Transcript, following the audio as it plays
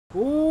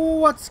Ooh,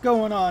 what's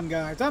going on,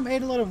 guys? I'm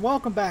Aetallidd and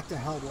welcome back to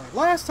Hellblade.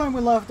 Last time we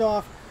left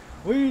off,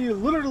 we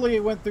literally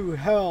went through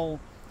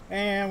hell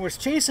and was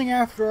chasing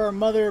after our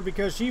mother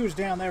because she was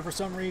down there for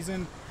some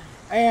reason.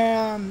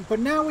 But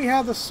now we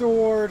have the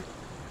sword.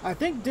 I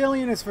think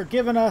Dillion has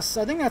forgiven us.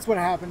 I think that's what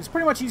happens.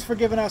 Pretty much he's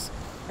forgiven us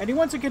and he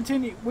wants to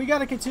continue. We got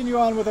to continue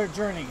on with our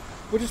journey,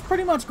 which is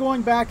pretty much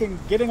going back and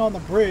getting on the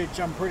bridge,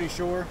 I'm pretty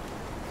sure.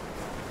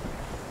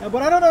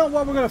 But I don't know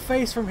what we're going to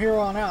face from here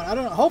on out. I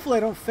don't know. Hopefully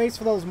I don't face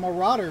for those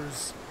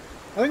marauders.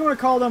 I think I'm going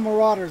to call them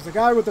marauders. The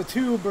guy with the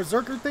two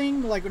berserker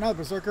thing, like not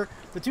berserker,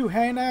 the two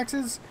hand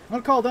axes. I'm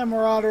going to call them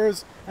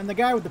marauders. And the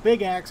guy with the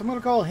big axe, I'm going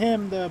to call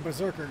him the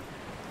berserker.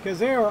 Because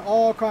they are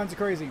all kinds of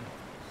crazy.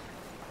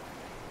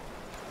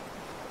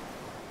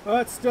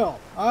 But still,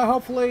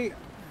 hopefully...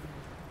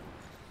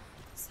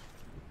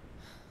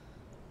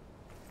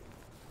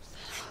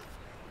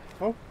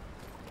 Oh.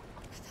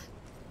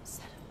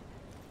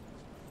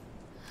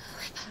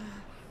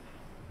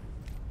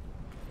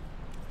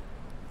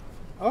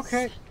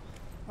 Okay.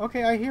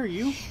 Okay, I hear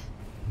you.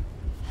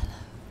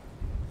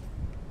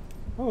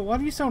 Oh, why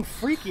do you sound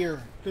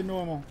freakier than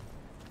normal?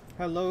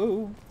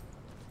 Hello?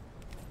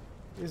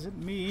 Is it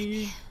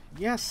me?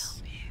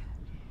 Yes.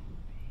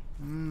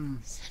 I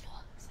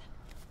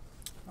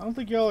don't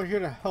think y'all are here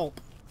to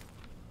help.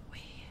 We're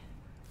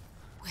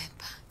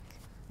back.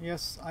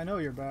 Yes, I know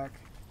you're back.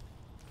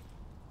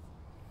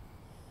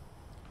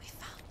 We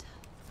found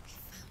her. We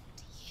found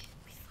you.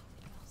 We thought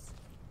we lost.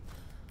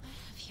 Where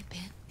have you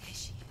been? Here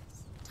she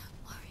is. Don't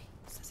worry.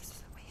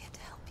 We're here to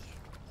help you.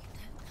 You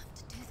don't have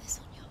to do this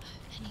on your own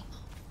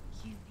anymore.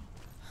 You need.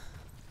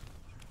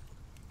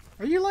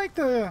 Are you like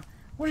the...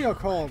 What are y'all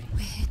called? We're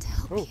here to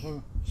help you.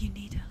 Oh. You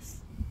need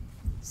us.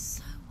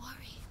 So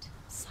worried.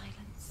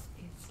 Silence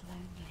is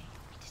lonely.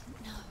 We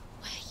didn't know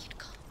where you'd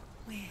gone.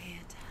 We're here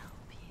to help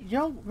you.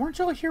 Y'all, weren't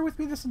y'all here with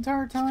me this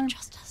entire time?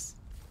 Trust us.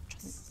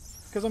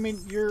 Because, I mean,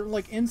 you're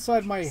like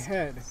inside my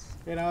head.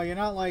 You know, you're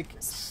not like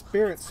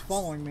spirits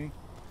following me.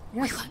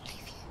 Yes. We won't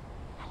leave you.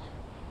 Hello.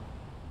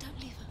 Don't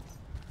leave us.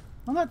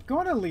 I'm not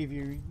going to leave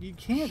you. You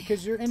can't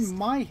because you're in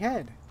my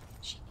head.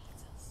 She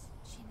needs us.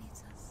 She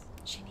needs us.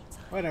 She needs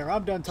us. Whatever,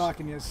 I'm done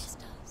talking to you.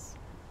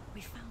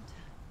 We found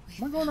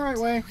her. Am I going the right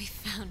way? We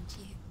found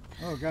you.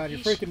 Oh god, you're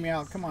freaking me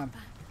out. Come on.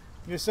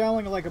 You're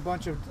sounding like a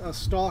bunch of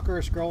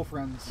stalkerish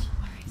girlfriends. Don't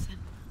worry, Sen.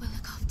 We'll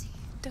look after you.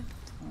 Don't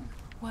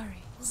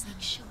worry. We'll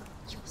make sure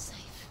you're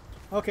safe.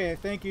 Okay,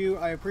 thank you.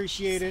 I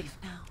appreciate it. Safe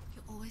now.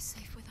 You're always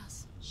safe with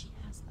us. She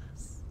has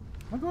us.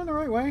 Am I going the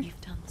right way?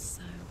 You've done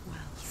so well,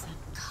 Sen.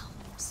 Come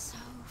so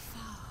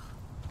far.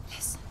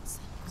 Listen,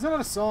 Sen. Is that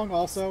not a song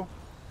also?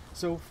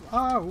 So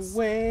far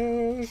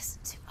away.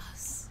 Listen to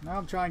us. Now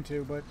I'm trying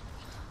to, but...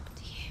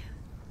 To you.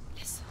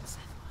 Listen,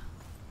 Sen.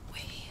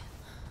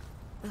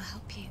 We'll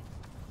help you.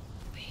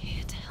 We're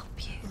here to help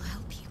you. We'll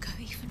help you go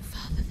even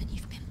further than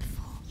you've been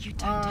before. You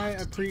don't I have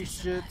to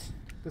appreciate do this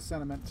alone. the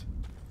sentiment.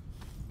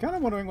 Kind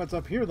of wondering what's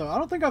up here, though. I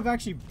don't think I've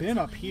actually been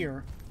up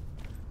here.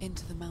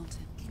 Into the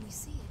mountain. Can you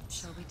see it?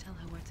 Shall we tell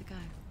her where to go?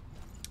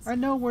 I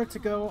know where to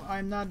go.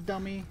 I'm not a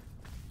dummy.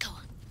 Go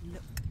on.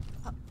 Look.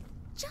 Up.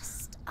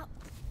 Just up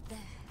there.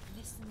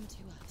 Listen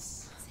to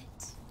us.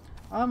 Sit.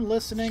 I'm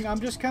listening. I'm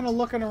just kind of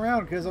looking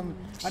around because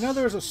I know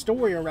there's a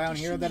story around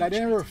here that I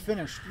never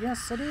finished.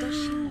 Yes, I Does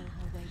she know do. her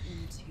way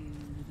into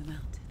the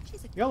mountain?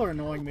 She's a Y'all are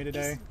annoying me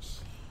today. Isn't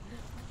she?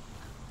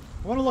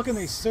 I want to look in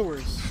these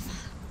sewers.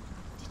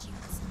 Did you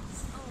listen?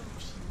 Oh,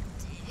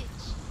 she did.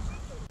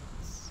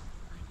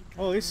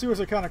 Oh, these sewers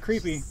are kind of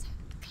creepy. So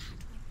glad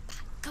we're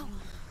back. Go on.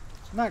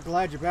 I'm not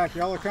glad you're back.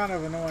 Y'all are kind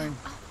of annoying.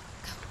 Up.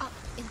 Go up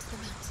into the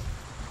mountain.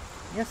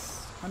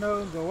 Yes, I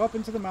know. Go up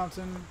into the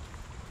mountain.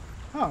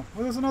 Oh,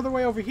 well, there's another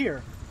way over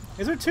here.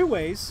 Is there two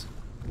ways?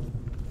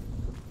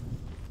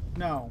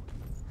 No.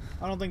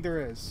 I don't think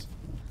there is.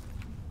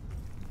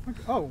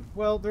 Oh,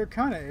 well, there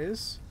kind of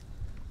is.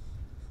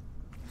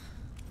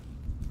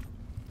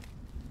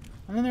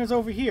 And then there's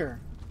over here.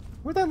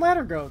 Where'd that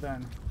ladder go,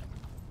 then?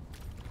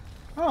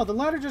 Oh, the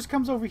ladder just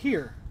comes over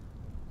here.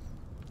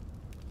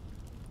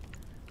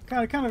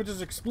 Kind of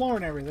just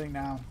exploring everything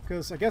now.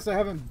 Because I guess I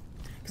haven't...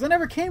 Because I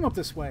never came up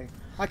this way.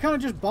 I kind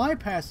of just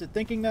bypassed it,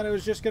 thinking that it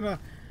was just gonna...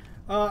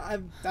 I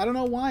don't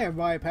know why I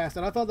bypassed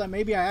it. I thought that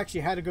maybe I actually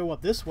had to go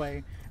up this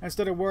way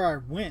instead of where I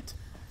went.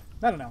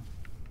 I don't know.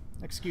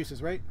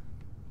 Excuses, right?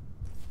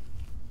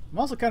 I'm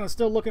also kind of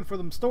still looking for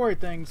them story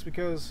things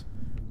because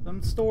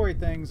them story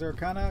things are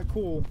kind of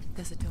cool.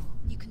 There's a door.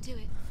 You can do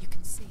it. You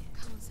can see it.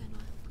 Come on,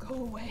 Senwa. Go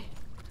away.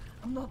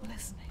 I'm not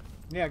listening.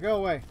 Yeah, go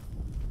away.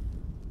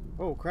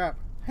 Oh, crap.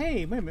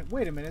 Hey,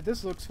 wait a minute.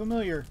 This looks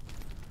familiar.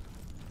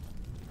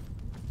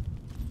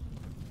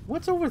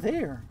 What's over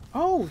there?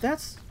 Oh,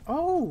 that's...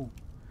 Oh!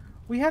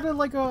 We had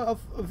a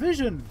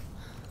vision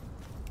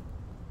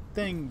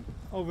thing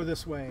over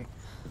this way.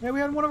 Yeah, we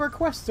had one of our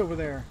quests over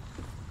there.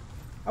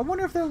 I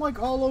wonder if they're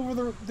like all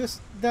over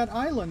that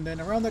island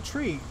then, around the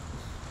tree.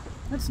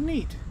 That's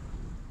neat.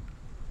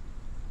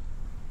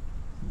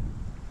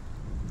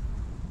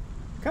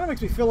 Kind of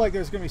makes me feel like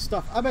there's going to be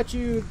stuff. I bet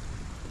you...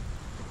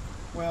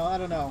 Well, I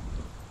don't know.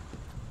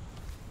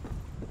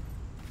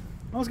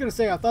 I was gonna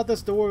say, I thought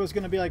this door was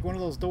gonna be like one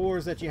of those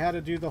doors that you had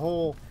to do the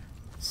whole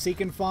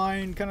seek and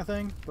find kind of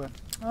thing, but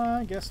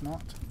I guess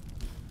not.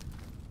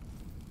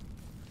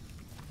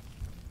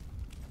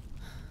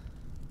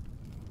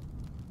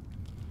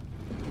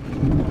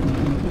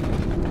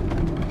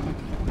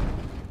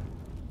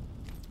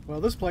 Well,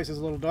 this place is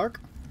a little dark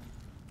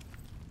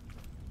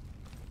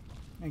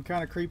and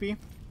kind of creepy.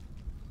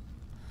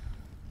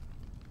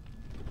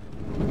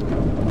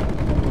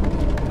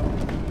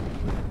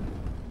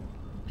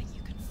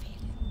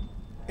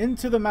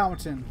 Into the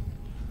mountain.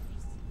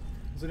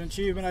 It's an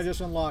achievement I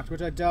just unlocked,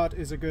 which I doubt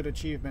is a good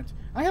achievement.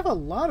 I have a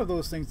lot of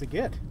those things to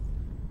get.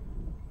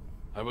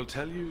 I will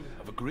tell you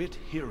of a great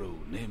hero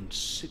named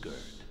Sigurd,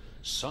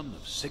 son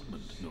of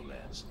Sigmund, no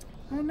less.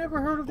 I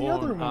never heard of the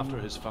other Born one. after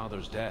his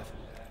father's death,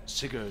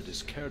 Sigurd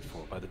is cared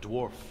for by the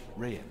dwarf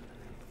Rain.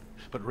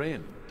 But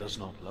Rain does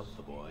not love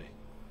the boy.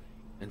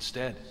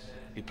 Instead,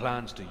 he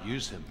plans to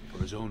use him for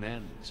his own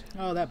ends.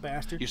 Oh, that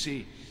bastard. You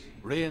see,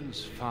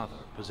 Rain's father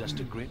possessed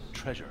a great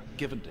treasure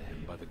given to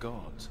him by the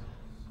gods.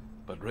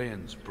 But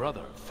Rain's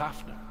brother,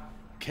 Fafnir,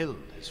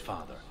 killed his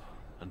father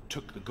and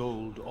took the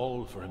gold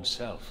all for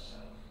himself.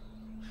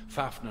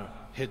 Fafnir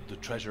hid the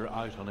treasure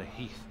out on a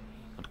heath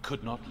and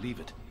could not leave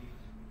it.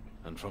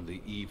 And from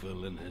the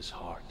evil in his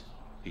heart,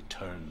 he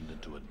turned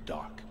into a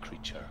dark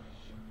creature.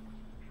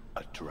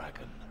 A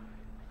dragon.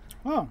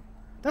 Oh,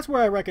 that's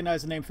where I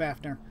recognize the name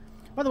Fafnir.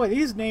 By the way,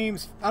 these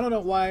names, I don't know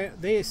why,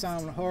 they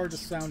sound hard to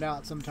sound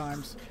out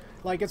sometimes.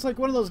 Like, it's like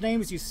one of those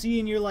names you see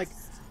and you're like,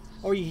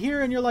 or you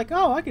hear and you're like,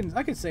 oh, I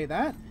can say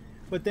that.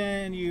 But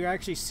then you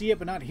actually see it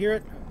but not hear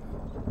it.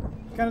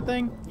 Kind of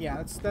thing.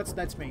 Yeah,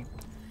 that's me.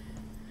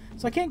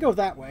 So I can't go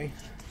that way.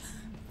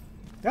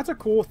 That's a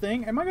cool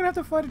thing. Am I going to have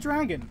to fight a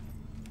dragon?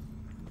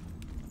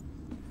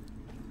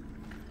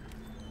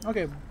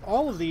 Okay,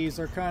 all of these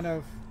are kind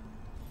of...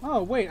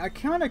 Oh, wait, I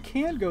kind of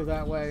can go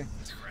that way.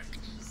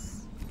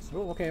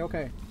 Oh, okay,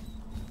 okay.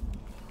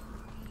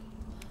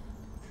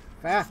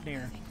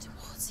 Fafnir.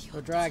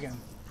 The dragon.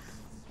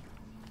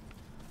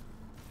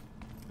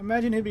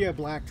 Imagine he'd be a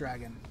black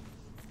dragon.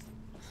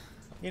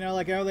 You know,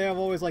 like how they have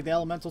always like the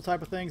elemental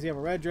type of things. You have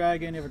a red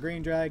dragon, you have a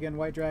green dragon,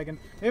 white dragon.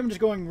 Maybe I'm just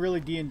going really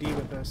D&D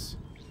with this.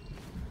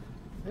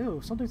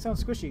 Ew, something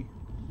sounds squishy.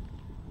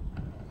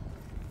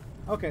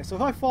 Okay, so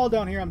if I fall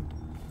down here, I'm...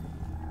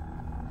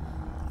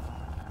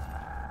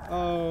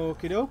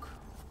 Okie doke.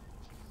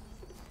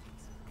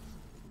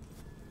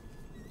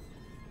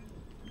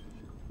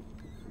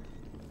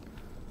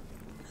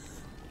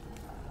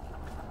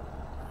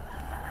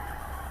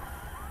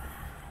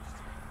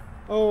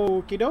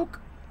 Okie doke.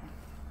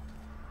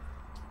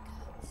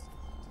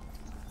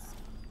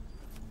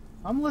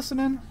 I'm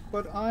listening,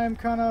 but I'm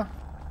kinda...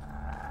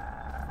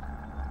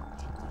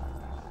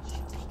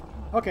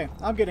 Okay,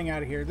 I'm getting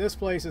out of here. This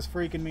place is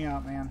freaking me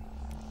out, man.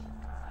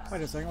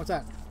 Wait a second, what's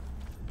that?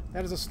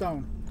 That is a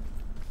stone.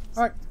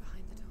 Alright.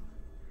 Behind the door.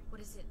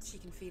 What is it? She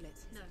can feel it.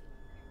 No.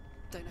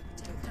 Don't open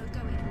the door. Don't go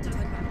in. Turn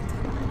Don't. back.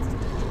 Turn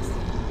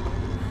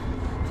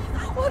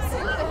back. What's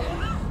in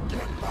there?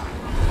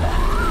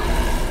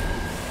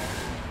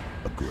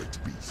 A great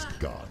beast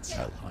guards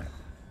Helheim.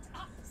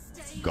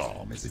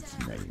 Garm is its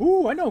name.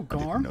 Ooh, I know And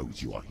Garm. it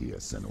knows you are here,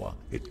 Senua.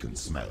 It can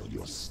smell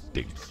your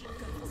stink.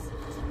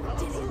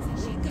 Dillion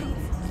said she'd go.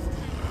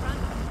 Run.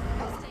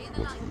 Stay in the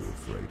What are you light.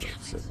 afraid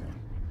of, Senua?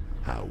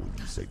 How would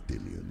you say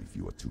Dillion if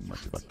you are too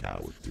much of a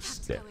coward to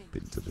step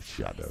into the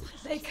shadows?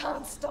 They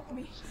can't stop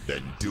me.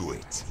 Then do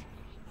it!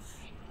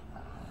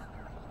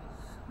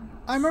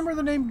 I remember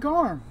the name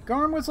Garm.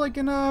 Garm was like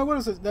in, what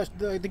is it?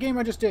 The game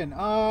I just did.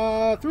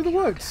 Through the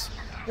Woods.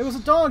 It was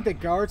a dog that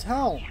guards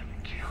hell.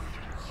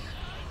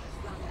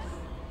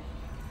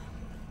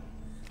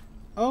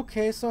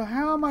 Okay, so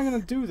how am I going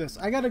to do this?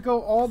 I got to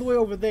go all the way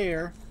over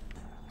there.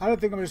 I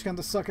don't think I'm just going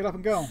to suck it up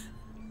and go.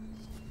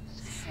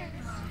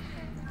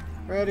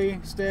 Ready,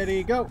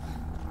 steady, go.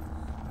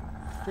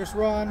 Just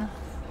run.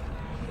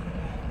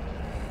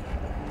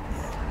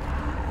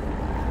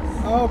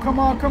 Oh, come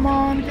on, come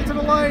on. Get to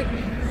the light.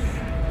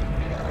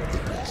 The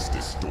beast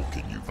is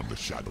stalking you from the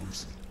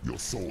shadows. Your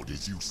sword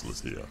is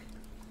useless here.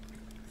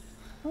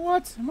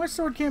 What? My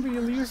sword can't be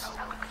used.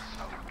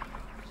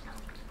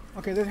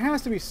 Okay, there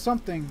has to be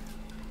something.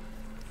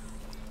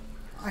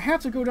 I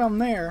have to go down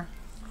there.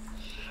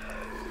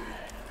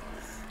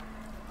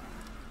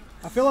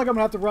 I feel like I'm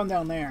gonna have to run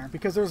down there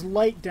because there's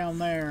light down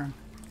there.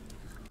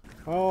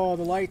 Oh,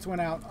 the lights went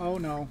out. Oh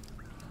no.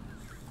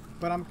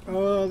 But I'm...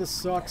 Oh, this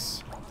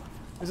sucks.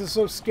 This is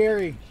so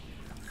scary.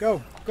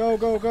 Go, go,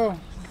 go, go.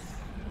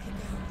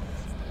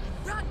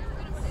 Run!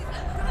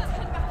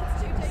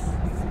 It's too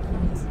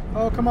dangerous.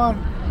 Oh, come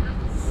on.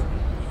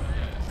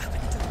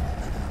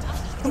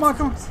 Come on,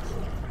 come on.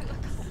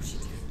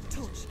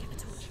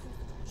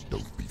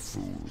 Don't be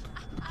fooled.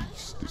 The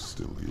beast is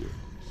still here.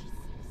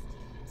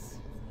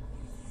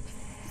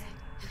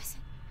 Who is it?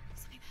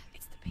 Something there.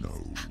 It's the beast. No,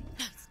 No,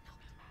 it's not.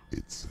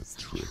 it's a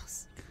trick.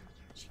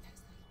 She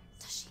knows that.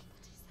 Does she?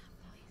 What is that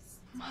voice?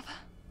 Mother,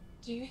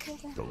 do you hear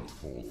that? Don't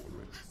fall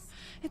for it.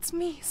 It's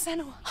me,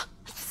 Senua.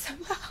 It's so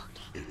loud.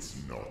 It's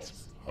not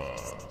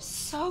her.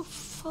 So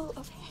full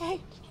of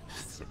hate.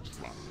 It's a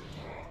trap.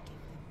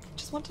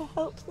 Just want to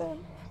help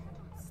them.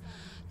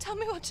 Tell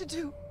me what to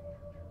do.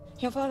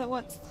 Your father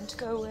wants them to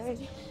go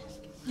away.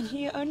 And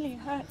he only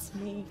hurts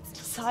me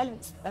to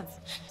silence them.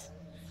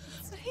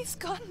 But he's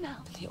gone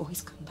now. They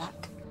always come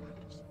back.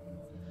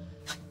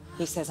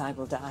 He says I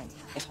will die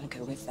if I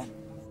go with them.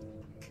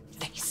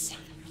 They say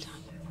that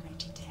I'm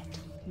already dead.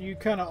 You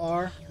kind of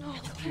are. No,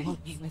 they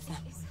want me with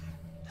them.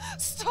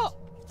 Stop!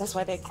 That's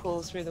why they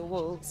crawl through the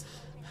walls.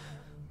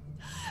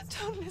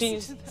 Don't listen. Do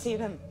you see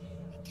them?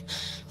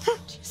 Do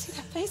you see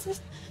their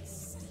faces?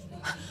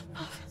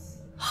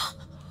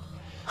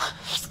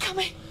 He's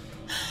coming.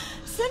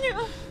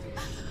 Senor,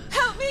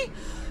 help me!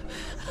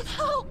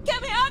 Help!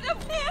 Get me out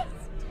of here!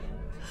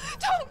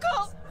 Don't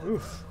go!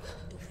 Oof.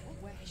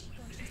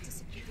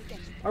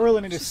 I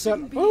really need to set.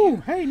 Oh,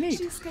 hey, neat.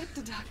 She escaped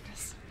the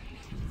darkness.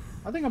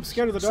 I think I'm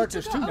scared of the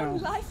darkness She too took her now.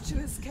 own life to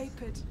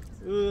escape it.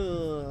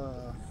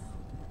 Ugh.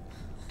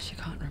 She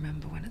can't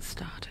remember when it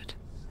started.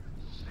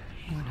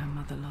 When her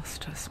mother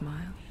lost her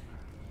smile.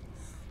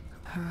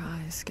 Her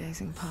eyes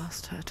gazing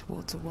past her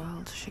towards a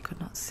world she could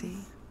not see.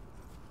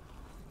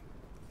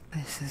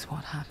 This is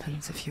what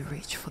happens if you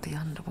reach for the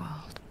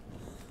underworld,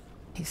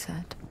 he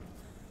said.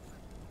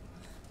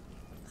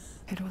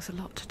 It was a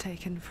lot to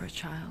take in for a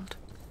child.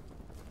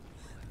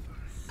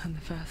 And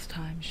the first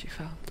time she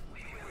felt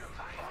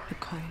the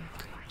cold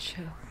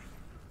chill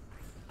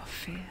of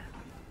fear.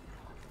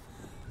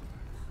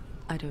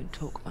 I don't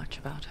talk much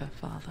about her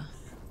father,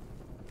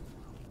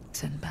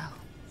 Sinbel.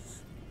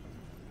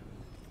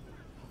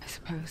 I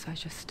suppose I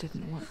just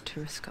didn't want to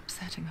risk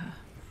upsetting her.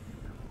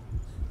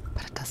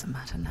 But it doesn't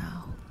matter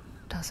now,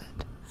 does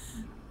it?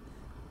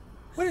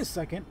 Wait a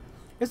second.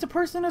 Is the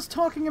person that's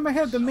talking in my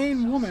head the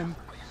main woman?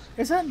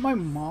 Is that my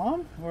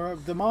mom? Or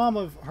the mom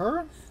of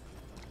her?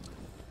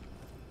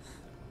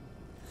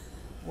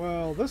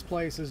 Well, this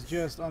place is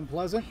just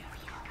unpleasant.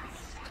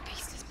 The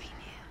beast has been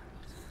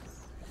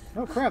here.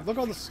 Oh crap, look at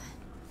all this.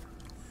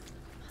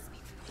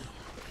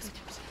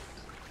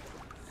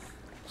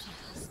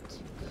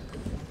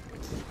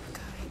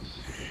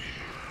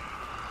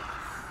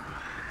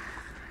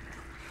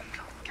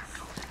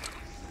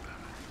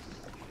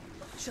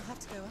 She'll have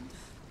to go under.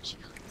 She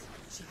can't.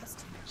 She has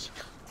to. She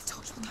can't. The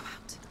torch will go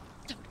out.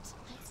 Don't.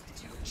 Let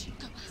the torch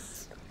go out.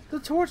 The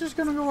torch is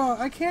gonna go out.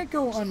 I can't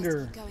go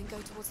under. Go and go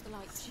towards the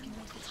lights. She can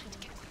wait for time to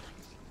get to the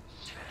light.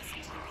 Listen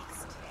to the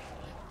beast.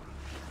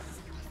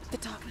 The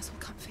darkness will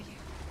come for you.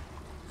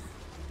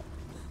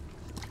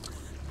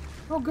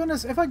 Oh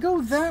goodness, if I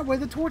go that way,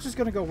 the torch is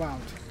gonna go out.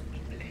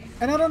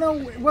 And I don't know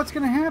what's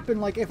gonna happen.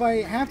 Like, if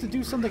I have to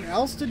do something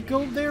else to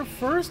go there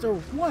first, or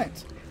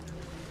what?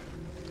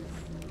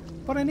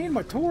 But I need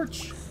my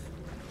torch.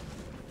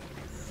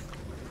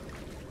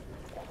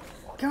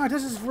 God,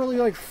 this is really,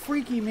 like,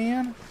 freaky,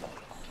 man.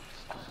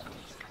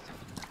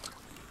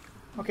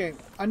 Okay,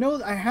 I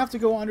know I have to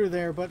go under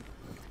there, but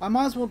I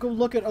might as well go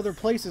look at other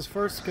places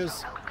first,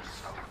 because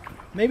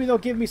maybe they'll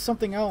give me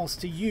something else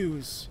to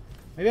use.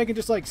 Maybe I can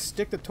just, like,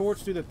 stick the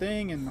torch through the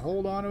thing and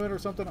hold on to it or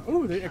something.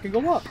 Ooh, I can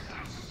go up.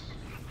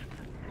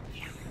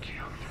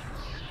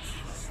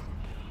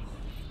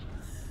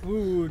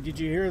 Ooh, did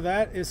you hear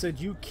that? It said,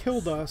 you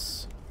killed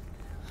us.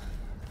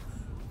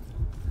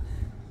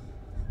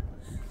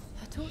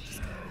 Her torch is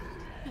going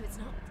out. No, it's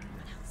not. It's going to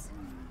run out.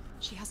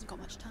 She hasn't got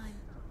much time.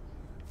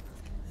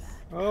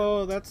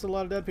 Oh, that's a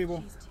lot of dead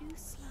people. She's too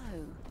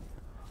slow.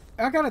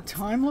 I got a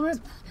time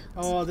limit?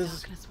 Oh, this is...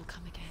 Darkness will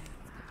come again.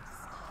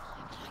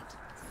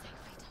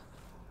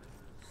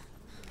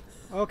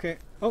 Okay.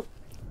 Oh,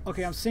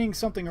 okay, I'm seeing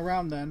something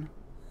around then.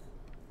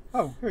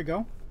 Oh, here we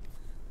go.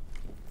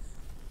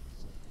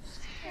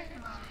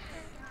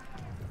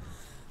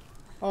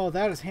 Oh,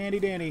 that is handy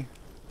dandy.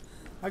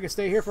 I can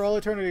stay here for all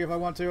eternity if I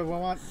want to, if I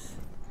want.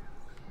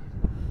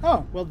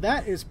 Oh, well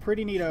that is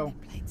pretty neato. In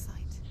plain sight.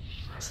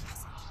 She has it.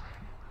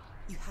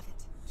 You have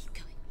it. Keep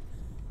going.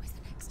 Where's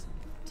the next?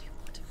 Two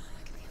more to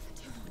find.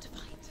 Two more to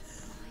find.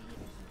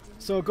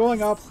 So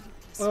going up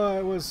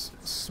was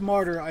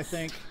smarter, I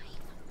think.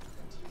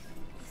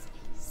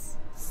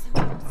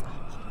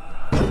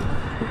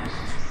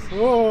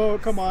 Oh,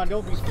 come on,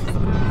 don't be... There's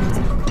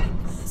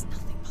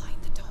nothing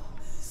behind the door.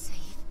 Save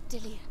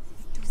Dillion.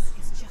 This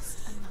is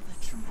just another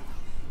trick.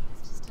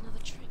 It's just another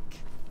trick.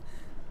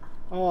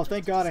 Oh,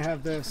 thank God I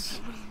have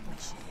this. You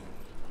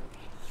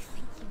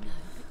think you know,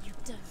 but you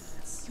don't.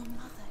 Your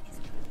mother is...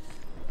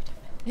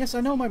 Yes,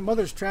 I know my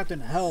mother's trapped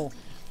in hell,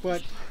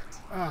 but...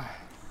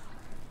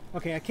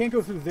 okay, I can't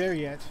go through there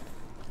yet.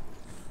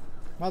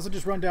 Might as well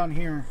just run down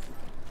here.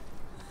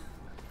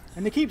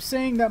 And they keep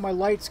saying that my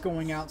light's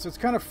going out, so it's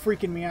kind of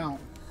freaking me out.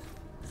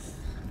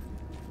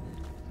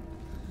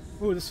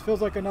 Ooh, this feels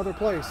like another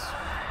place.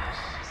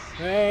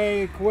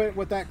 Hey, quit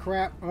with that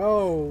crap.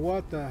 Oh,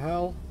 what the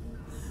hell?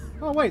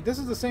 Oh, wait, this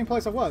is the same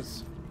place I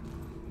was.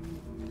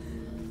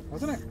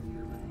 Wasn't it?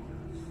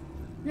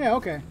 Yeah,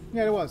 okay.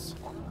 Yeah, it was.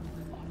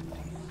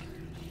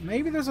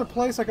 Maybe there's a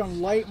place I can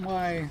light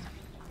my...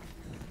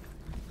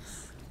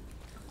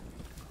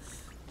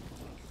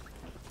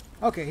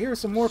 Okay, here are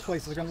some more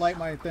places I can light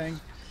my thing.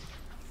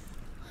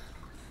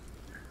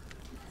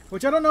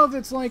 Which I don't know if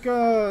it's like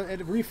it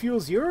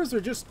refuels yours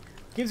or just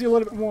gives you a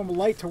little bit more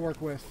light to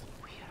work with.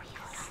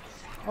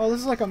 Oh,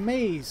 this is like a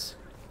maze.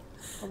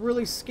 A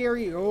really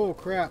scary... Oh,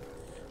 crap.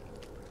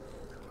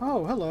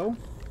 Oh, hello.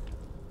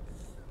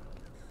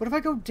 But if I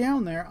go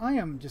down there, I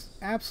am just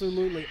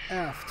absolutely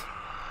effed.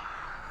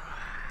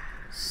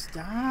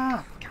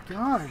 Stop.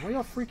 God, why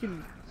y'all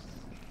freaking...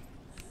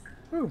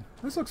 Ooh,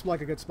 this looks like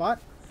a good spot.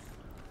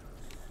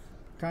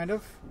 Kind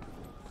of.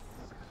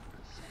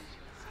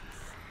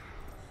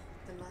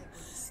 The light will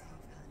save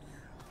her now.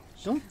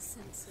 Don't...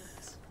 Sense it.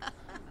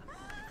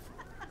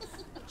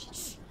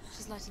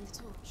 She's lighting the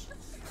torch.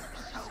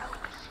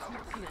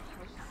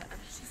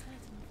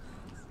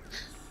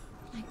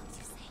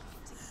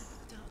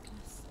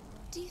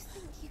 Do you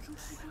think you can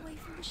keep away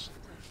from the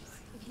shadows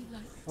if you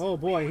like? Oh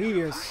boy,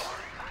 he is...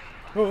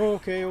 Oh,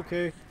 okay,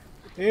 okay.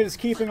 It is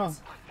keeping on...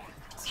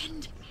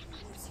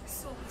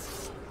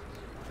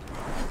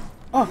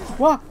 Oh,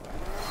 what?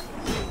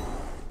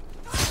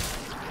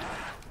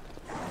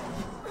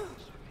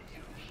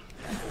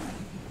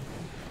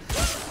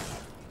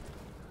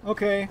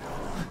 Okay.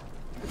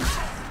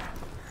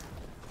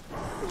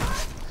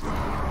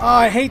 Oh,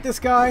 I hate this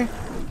guy.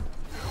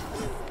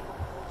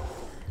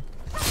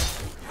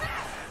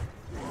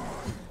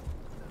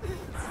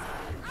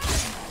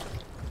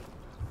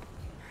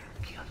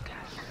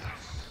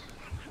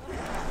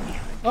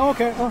 Oh,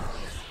 okay. Oh.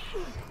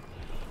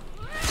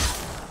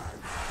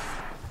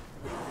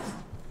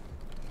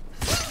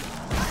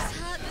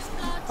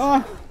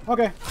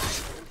 Okay.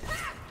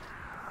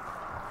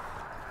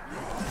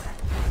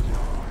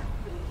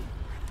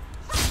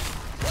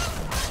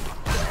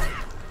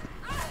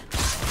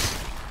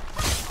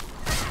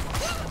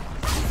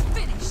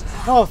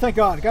 Oh, thank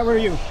God. Got rid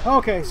of you.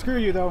 Okay, screw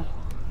you, though.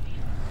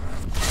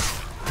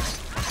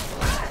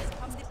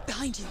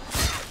 Behind you.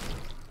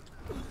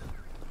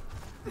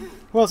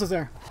 Who else is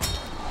there?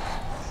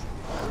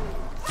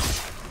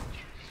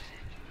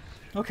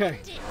 Okay.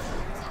 End it now.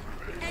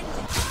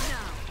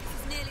 This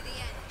is nearly the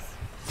end.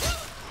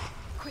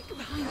 Quick,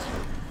 behind you.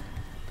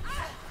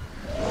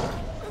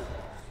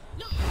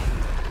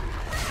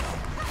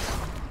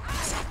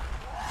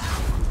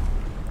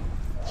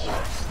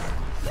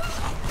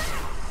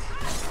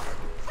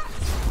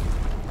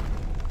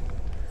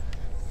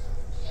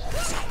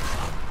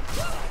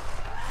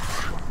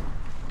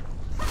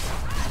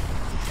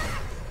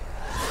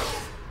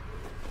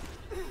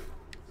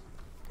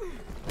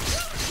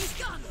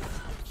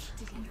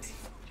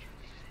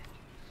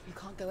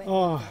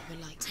 Oh.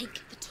 Take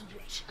the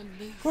torch and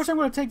move. Of course I'm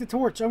going to take the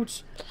torch.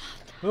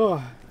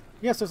 Oh.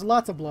 Yes, there's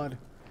lots of blood.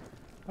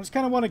 I just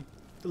kind of want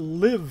to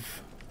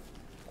live.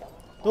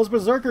 Those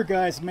berserker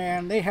guys,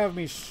 man, they have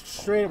me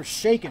straight up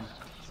shaking.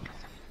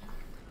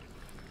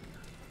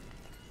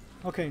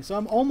 Okay, so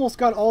I'm almost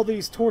got all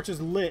these torches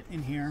lit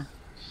in here.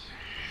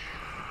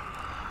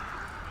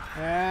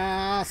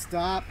 Ah,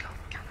 stop.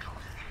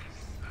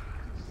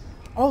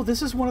 Oh,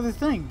 this is one of the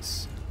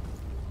things.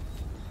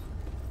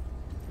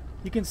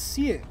 You can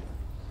see it.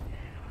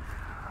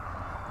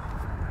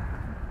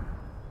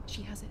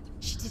 She has it.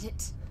 She did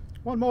it.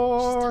 One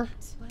more.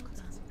 Well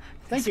done.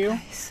 Thank This you.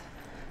 place,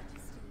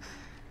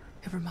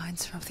 it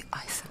reminds her of the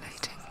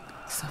isolating,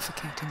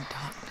 suffocating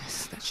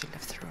darkness that she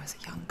lived through as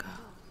a young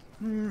girl.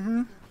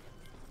 Mm-hmm.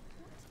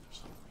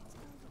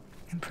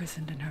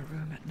 Imprisoned in her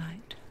room at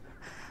night,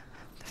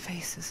 the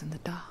faces in the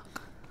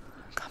dark,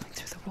 coming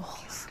through the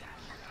walls.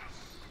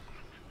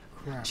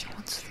 Crap. She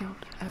once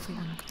thought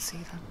everyone could see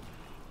them.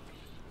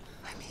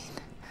 I mean,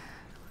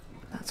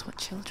 that's what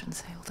children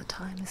say all the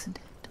time, isn't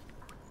it?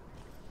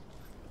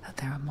 That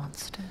there are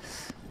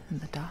monsters in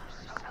the dark.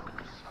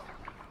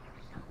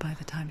 By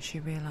the time she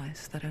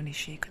realized that only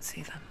she could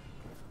see them,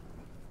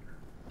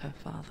 her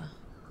father,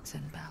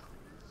 Zinbel,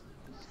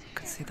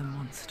 could see the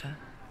monster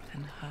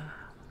in her.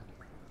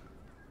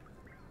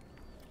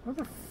 Where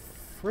the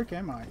frick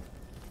am I?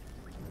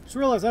 Just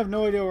realized I have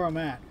no idea where I'm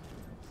at.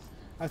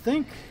 I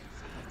think...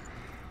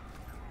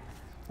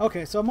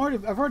 Okay, so I've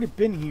already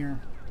been here.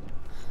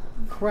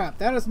 Crap,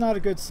 that is not a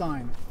good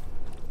sign.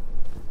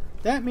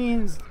 That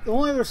means the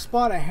only other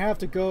spot I have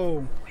to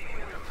go...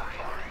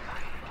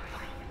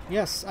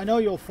 Yes, I know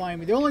you'll find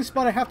me. The only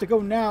spot I have to go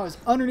now is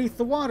underneath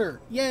the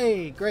water.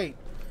 Yay, great.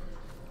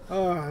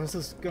 This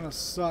is gonna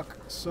suck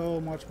so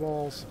much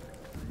balls.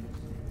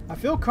 I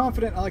feel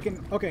confident I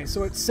can... Okay,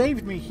 so it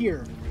saved me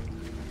here.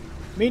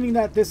 Meaning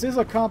that this is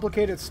a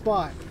complicated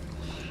spot.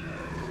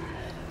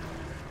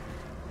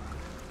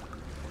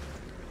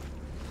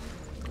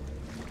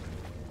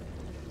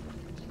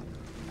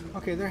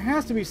 Okay, there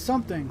has to be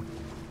something.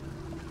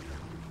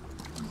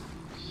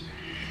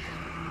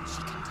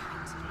 She can do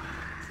it.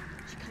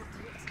 She can't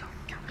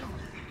do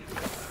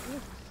it.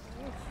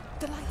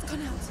 The light's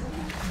gone out.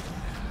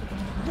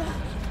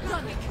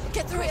 Run!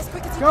 Get through it as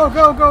quick as you can.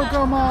 Go,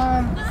 come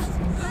on!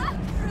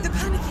 The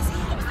panic is here.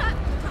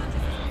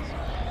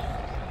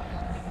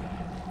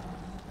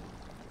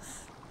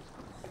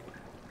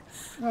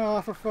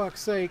 Oh, for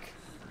fuck's sake.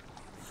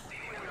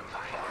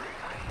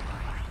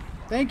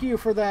 Thank you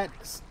for that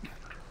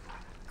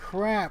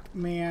crap,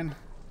 man.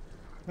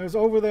 There's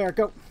over there.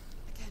 Go.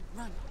 Again,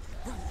 run.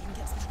 Run and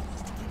get to the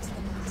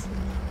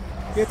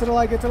light. Get to the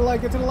light, get to the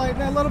light, get to the light.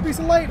 That little piece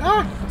of light.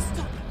 Ah!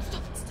 Stop.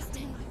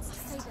 Stay in the light.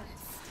 Stay there.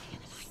 Stay in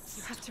the light.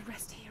 You have to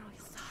rest here or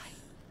you'll die.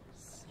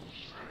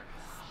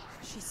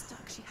 She's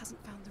stuck. She hasn't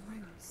found the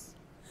rooms.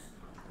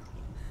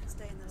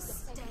 Stay in the light.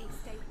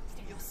 Stay.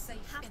 You're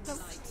safe in the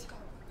light.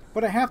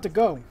 But I have to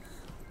go.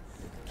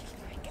 Get to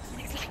the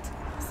next light.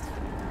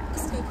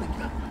 Let's go quickly.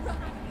 Run.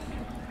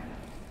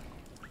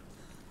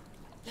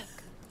 Look.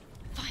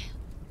 Fire.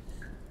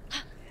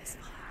 There's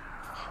fire.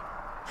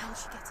 How will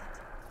she get it?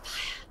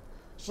 Fire.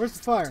 Where's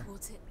the fire?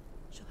 Towards it.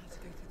 She'll have to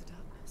go through the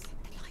darkness.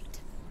 The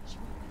light. She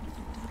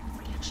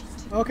won't reaction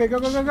to Okay, go,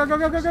 go, go, go, go,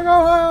 go, go, go, go.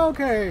 Oh,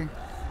 okay.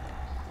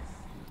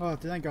 Oh,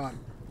 thank God.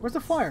 Where's the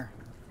fire?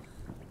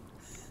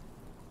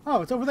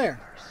 Oh, it's over there.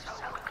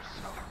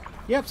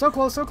 Yep, so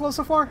close,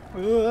 so far.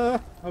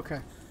 Okay.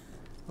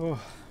 Oh.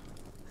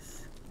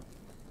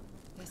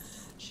 There's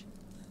the torch.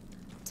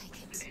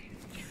 Take it.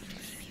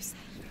 Keep you safe.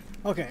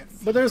 Okay,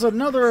 but there's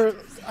another...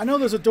 I know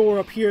there's a door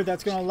up here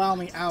that's going to allow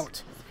me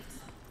out.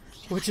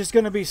 Which is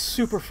going to be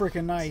super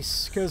freaking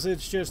nice, because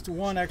it's just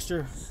one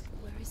extra...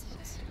 Where is it?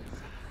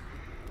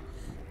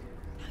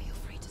 Now you're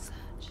free to search.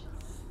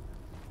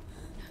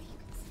 Now you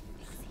can see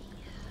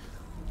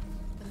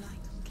the light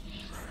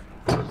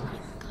will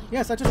keep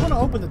Yes, I just want to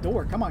open the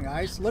door. Come on,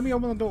 guys. Let me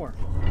open the door.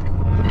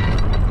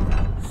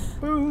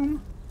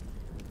 Boom.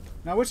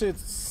 Now, I wish it'd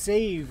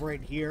save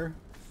right here.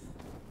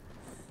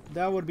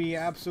 That would be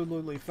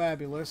absolutely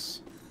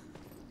fabulous.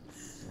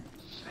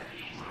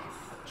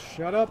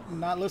 Shut up.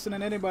 I'm not listening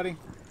to anybody.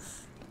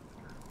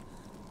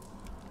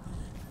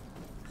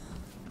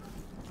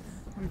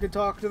 I can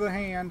talk to the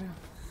hand.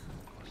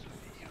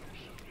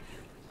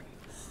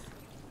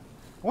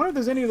 I wonder if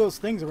there's any of those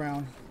things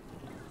around.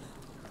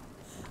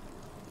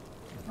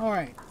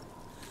 Alright.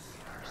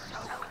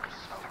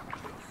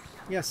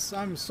 Yes,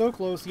 I'm so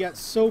close, yet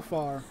so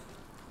far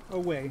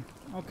away.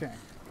 Okay.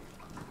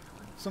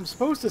 So I'm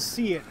supposed to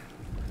see it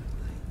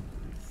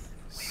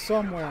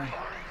somewhere.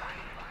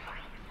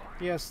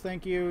 Yes,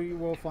 thank you. You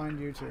will find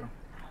you too.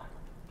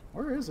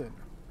 Where is it?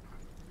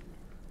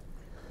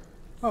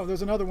 Oh,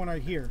 there's another one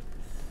right here.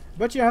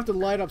 Bet you have to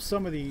light up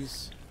some of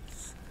these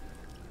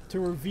to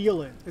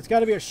reveal it. It's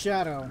got to be a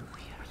shadow.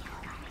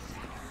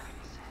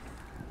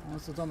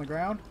 Unless it's on the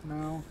ground?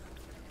 No.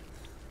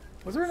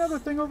 Was there another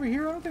thing over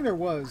here? I don't think there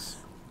was.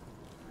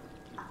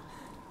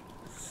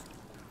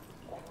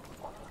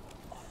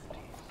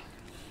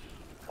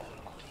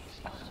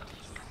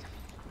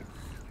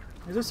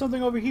 Is there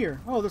something over here?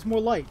 Oh, there's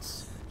more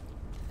lights.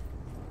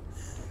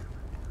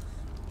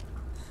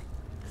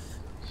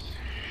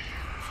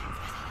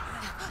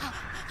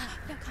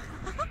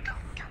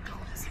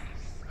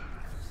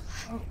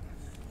 Oh,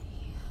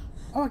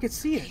 oh, I can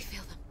see Can you it.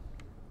 feel them?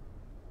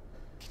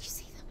 Can you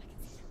see them?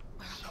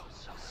 Where are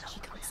they? She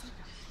can't see them.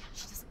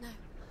 She doesn't know.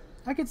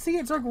 I can see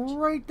it. It's like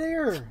right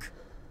there.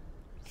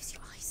 Use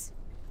your eyes.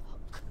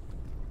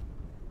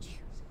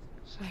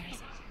 Where is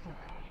it?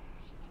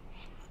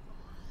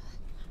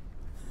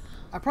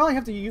 I probably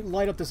have to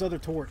light up this other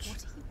torch.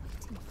 What are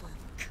you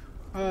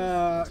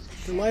waiting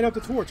for? To light up the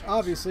torch,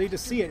 obviously, to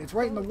see it. It's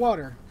right in the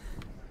water.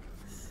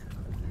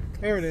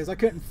 There it is. I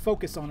couldn't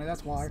focus on it,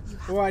 that's why.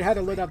 Or I had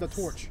to lit up the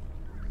torch.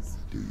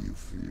 Do you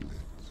feel it?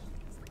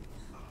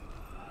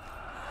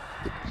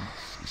 The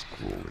beast is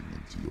crawling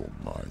into your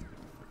mind,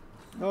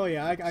 Oh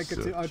yeah, I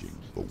could searching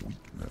for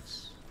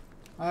weakness.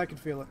 I could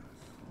feel it.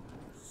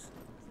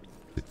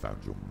 It found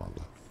your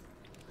mother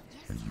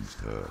and used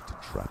her to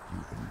trap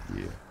you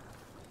in here.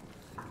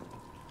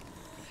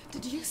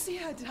 Did you see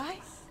her die?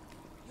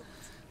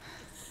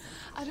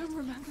 I don't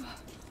remember.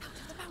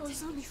 I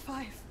was only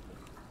 5.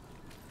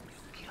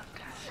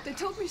 They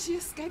told me she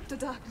escaped the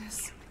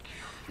darkness,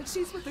 that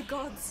she's with the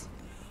gods.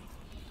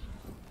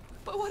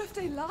 But what if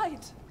they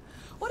lied?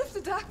 What if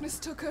the darkness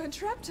took her and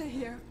trapped her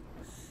here?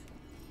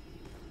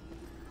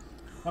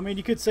 I mean,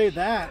 you could say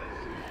that.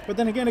 But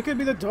then again, it could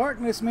be the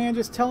darkness, man,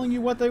 just telling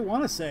you what they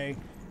want to say.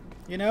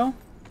 You know?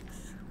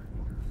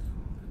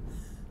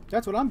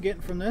 That's what I'm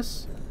getting from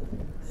this.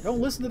 Don't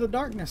listen to the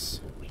darkness.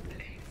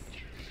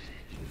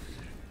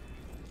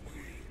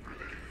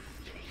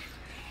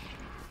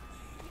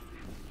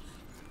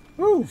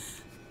 Ooh!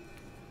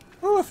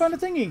 Ooh, I found a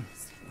thingy!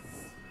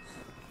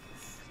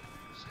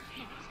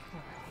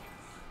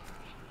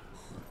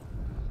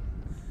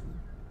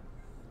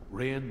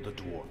 Rain the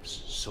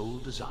dwarf's sole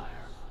desire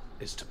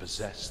is to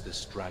possess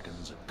this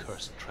dragon's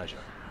accursed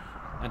treasure,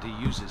 and he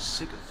uses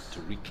Sigurd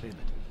to reclaim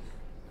it.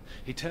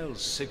 He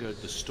tells Sigurd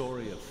the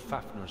story of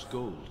Fafnir's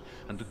gold,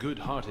 and the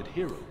good-hearted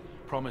hero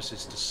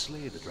promises to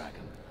slay the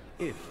dragon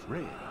if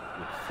Rain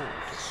would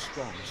forge a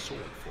strong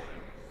sword for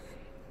him.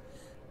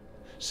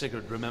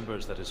 Sigurd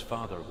remembers that his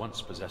father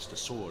once possessed a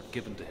sword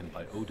given to him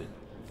by Odin.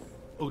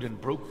 Odin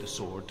broke the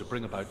sword to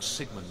bring about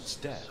Sigmund's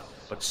death,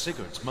 but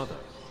Sigurd's mother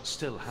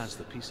still has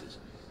the pieces.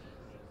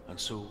 And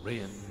so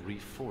Rain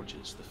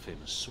reforges the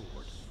famous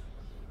sword.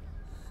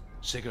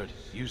 Sigurd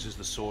uses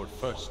the sword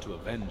first to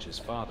avenge his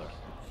father,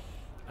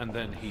 and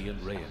then he and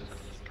Rayan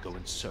go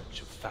in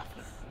search of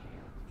Fafnir.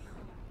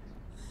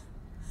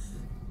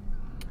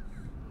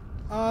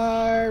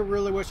 I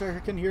really wish I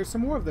can hear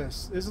some more of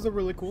this. This is a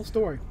really cool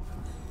story.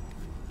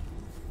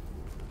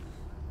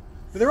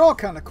 But they're all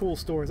kind of cool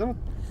stories. I don't...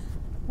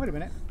 Wait a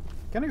minute.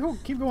 Can I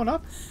keep going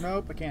up?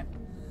 Nope, I can't.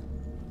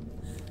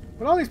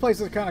 But all these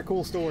places are kind of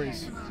cool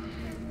stories.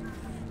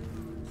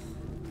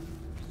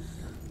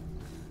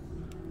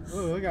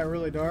 Oh, it got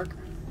really dark.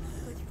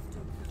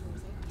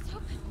 It's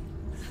open.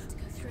 We have to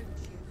go through.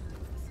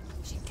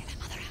 She can get her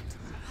mother out.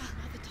 Her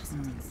mother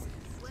doesn't exist.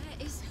 Where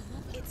is her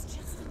mother? It's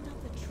just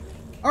another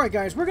trick. Alright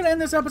guys, we're going to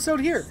end this episode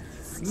here.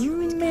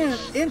 Man,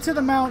 Into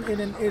the Mountain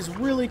is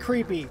really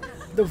creepy.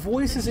 The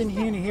voices in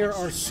here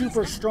are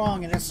super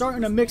strong, and it's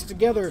starting to mix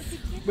together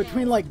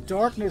between like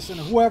darkness and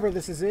whoever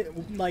this is,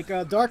 like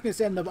darkness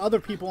and the other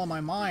people on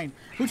my mind,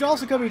 which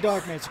also could be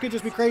darkness. It could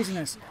just be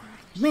craziness.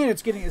 Man,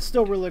 it's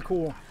still really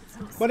cool.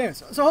 But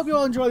anyways, so I hope you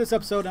all enjoy this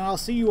episode, and I'll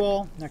see you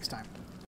all next time.